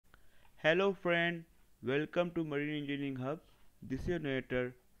Hello friend, welcome to Marine Engineering Hub. This is your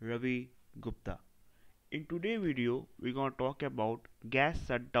narrator Ravi Gupta. In today's video, we're going to talk about gas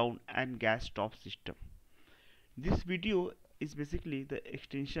shutdown and gas stop system. This video is basically the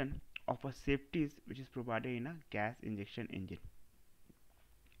extension of a safeties which is provided in a gas injection engine.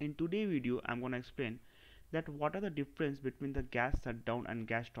 In today's video, I'm going to explain that what are the difference between the gas shutdown and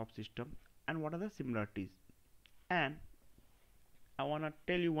gas stop system and what are the similarities. And I want to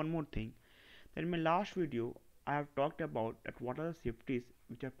tell you one more thing. In my last video, I have talked about that what are the safeties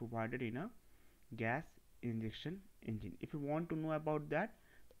which are provided in a gas injection engine. If you want to know about that,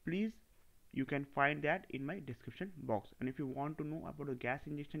 please you can find that in my description box. And if you want to know about the gas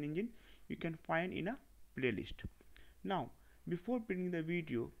injection engine, you can find in a playlist. Now, before beginning the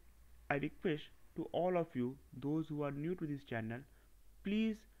video, I request to all of you, those who are new to this channel,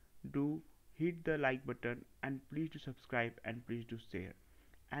 please do hit the like button and please do subscribe and please do share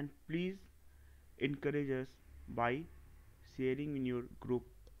and please encourage us by sharing in your group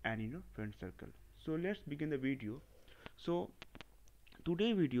and in your friend circle. So let's begin the video. So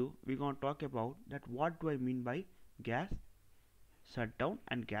today video we're going to talk about that what do I mean by gas shutdown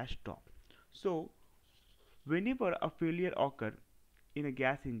and gas stop. So whenever a failure occur in a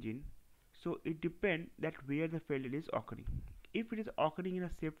gas engine, so it depends that where the failure is occurring. If it is occurring in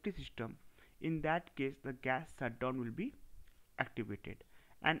a safety system, in that case the gas shutdown will be activated,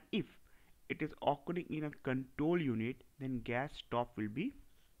 and if it is occurring in a control unit, then gas stop will be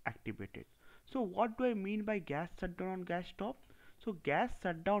activated. So what do I mean by gas shutdown and gas stop? So gas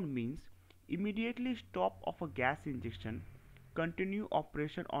shutdown means immediately stop of a gas injection, continue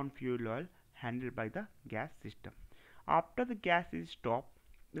operation on fuel oil handled by the gas system. After the gas is stopped,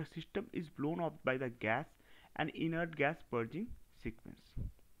 the system is blown off by the gas and inert gas purging sequence.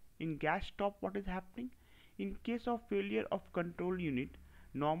 In gas stop, what is happening? In case of failure of control unit,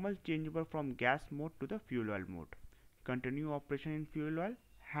 normal changeover from gas mode to the fuel oil mode. Continue operation in fuel oil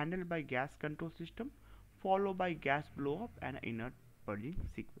handled by gas control system, followed by gas blow up and inert purging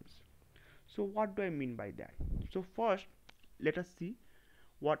sequence. So what do I mean by that? So first let us see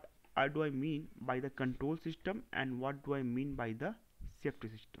what do I mean by the control system and what do I mean by the safety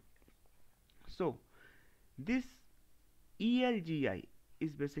system. So this ELGI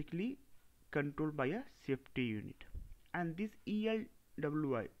is basically controlled by a safety unit, and this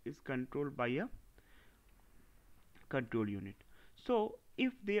ELWI is controlled by a control unit. So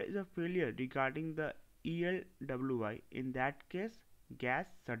if there is a failure regarding the ELWI, in that case gas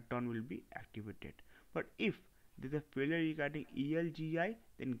shutdown will be activated. But if there is a failure regarding ELGI,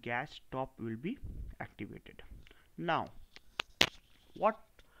 then gas stop will be activated. Now what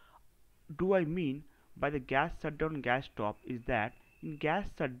do I mean by the gas shutdown gas stop is that in gas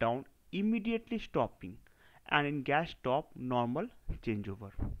shutdown immediately stopping and in gas stop normal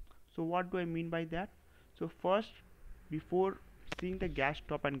changeover. So what do I mean by that? So first, before seeing the gas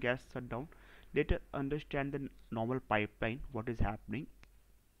stop and gas shutdown, let us understand the normal pipeline. What is happening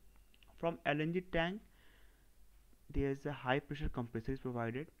from LNG tank? There is a high pressure compressor is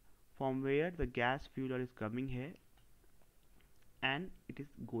provided from where the gas fuel oil is coming here and it is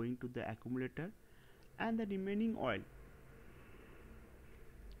going to the accumulator, and the remaining oil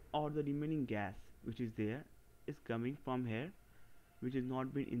or the remaining gas which is there is coming from here, which is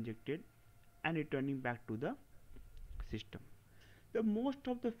not been injected and returning back to the system. The most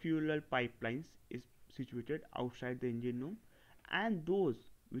of the fuel oil pipelines is situated outside the engine room, and those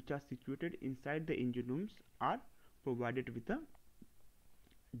which are situated inside the engine rooms are provided with a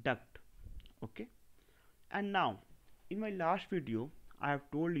duct. Okay, and now in my last video I have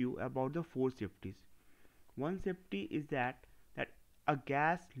told you about the four safeties. One safety is that a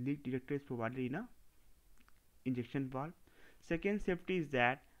gas leak detector is provided in a injection valve. Second safety is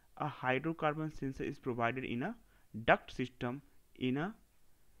that a hydrocarbon sensor is provided in a duct system in a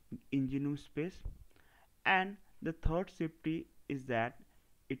engine room space. And the third safety is that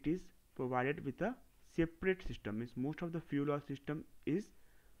it is provided with a separate system, means most of the fuel oil system is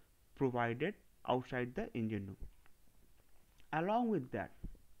provided outside the engine room. Along with that,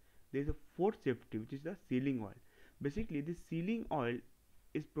 there is a fourth safety, which is the sealing oil. Basically this sealing oil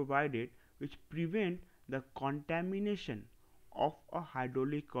is provided which prevent the contamination of a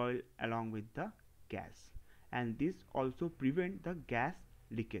hydraulic oil along with the gas, and this also prevent the gas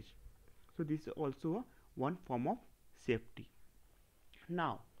leakage. So this is also one form of safety.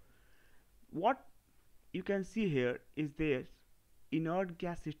 Now what you can see here is there inert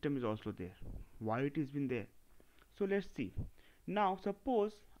gas system is also there. Why it is been there? So let's see. Now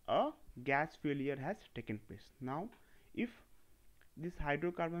suppose a gas failure has taken place. Now if this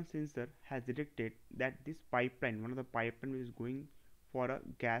hydrocarbon sensor has detected that this pipeline, one of the pipeline which is going for a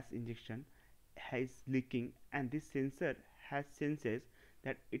gas injection is leaking, and this sensor has senses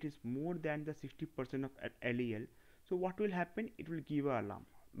that it is more than the 60% of LEL. So what will happen? It will give an alarm.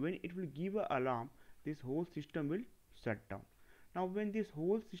 When it will give an alarm, this whole system will shut down. Now when this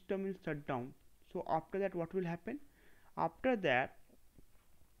whole system will shut down, so after that what will happen? After that,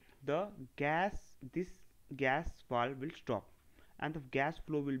 the this gas valve will stop, and the gas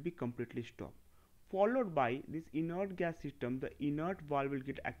flow will be completely stopped, followed by this inert gas system. The inert valve will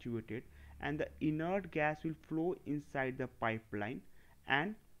get activated, and the inert gas will flow inside the pipeline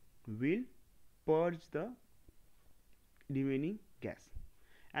and will purge the remaining gas.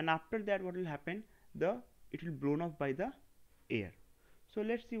 And after that what will happen? The it will blown off by the air. So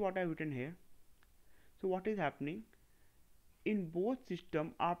let's see what I have written here. So what is happening in both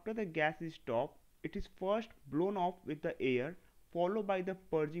system? After the gas is stopped, it is first blown off with the air, followed by the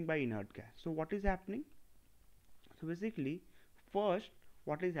purging by inert gas. So what is happening? So basically, first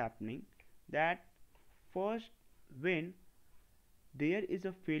what is happening, that first when there is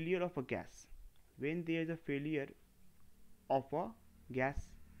a failure of a gas, when there is a failure of a gas,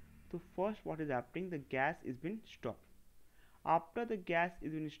 so first what is happening, the gas is been stopped. After the gas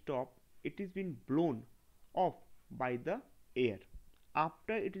is been stopped, it is been blown off by the air.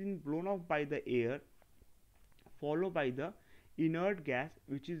 After it is been blown off by the air, followed by the inert gas,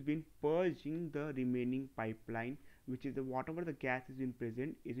 which is been purging the remaining pipeline, which is the whatever the gas is in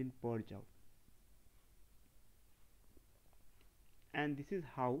present is in purge out. And this is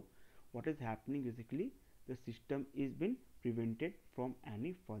how what is happening. Basically the system is been prevented from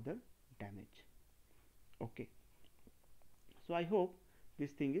any further damage. Okay, so I hope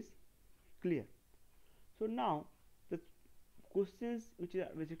this thing is clear. So now the questions which are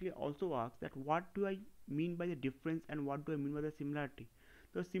basically also asked, that what do I mean by the difference and what do I mean by the similarity?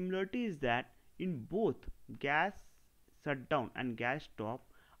 The similarity is that in both gas shutdown and gas stop,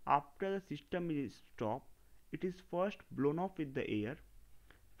 after the system is stopped, it is first blown off with the air,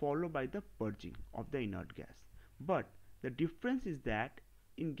 followed by the purging of the inert gas. But the difference is that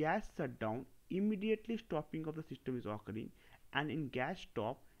in gas shutdown, immediately stopping of the system is occurring, and in gas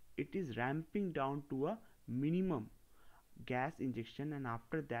stop, it is ramping down to a minimum gas injection, and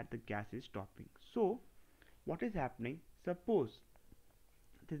after that the gas is stopping. So what is happening? Suppose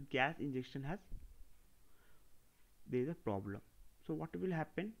this gas injection has, there is a problem. So what will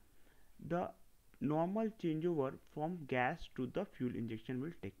happen? The normal changeover from gas to the fuel injection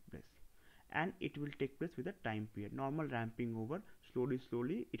will take place, and it will take place with a time period. Normal ramping over,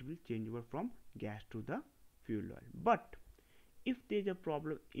 slowly it will change over from gas to the fuel oil. But if there is a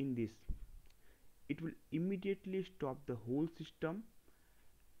problem in this, it will immediately stop the whole system,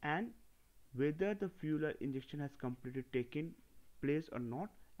 and whether the fuel oil injection has completely taken place or not,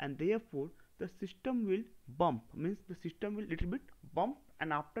 and therefore the system will bump, means the system will little bit bump,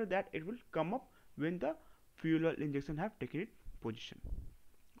 and after that it will come up when the fuel oil injection have taken its position.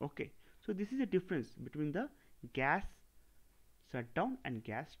 Okay, so this is a difference between the gas shutdown and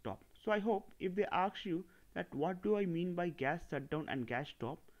gas stop. So I hope if they ask you that what do I mean by gas shutdown and gas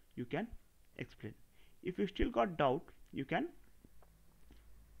stop, you can explain. If you still got doubt, you can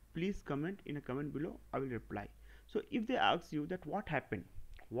please comment in a comment below. I will reply. So if they ask you that what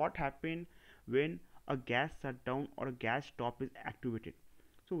happened when a gas shutdown or a gas stop is activated,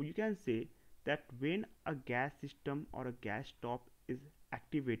 so you can say that when a gas system or a gas stop is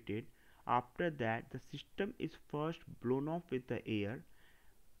activated, after that the system is first blown off with the air,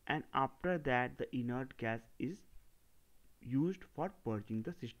 and after that the inert gas is used for purging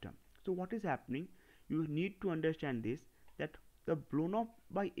the system. So what is happening? You need to understand this, that the blown off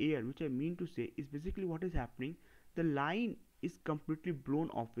by air, which I mean to say, is basically what is happening, the line is completely blown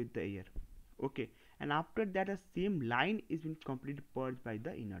off with the air. Okay, and after that the same line is been completely purged by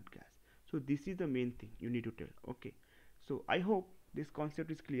the inert gas. So this is the main thing you need to tell. Okay, so I hope this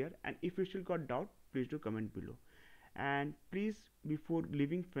concept is clear, and if you still got doubt, please do comment below. And please, before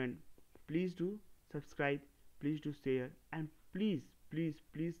leaving friend, please do subscribe, please do share, and please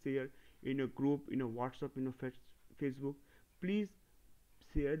share in a group, in a WhatsApp, in a Facebook. Please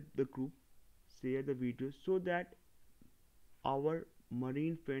share the group, share the videos, so that our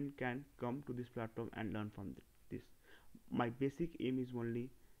marine friend can come to this platform and learn from this. My basic aim is only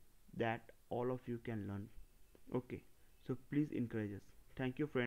that all of you can learn. Okay, so please encourage us. Thank you friends.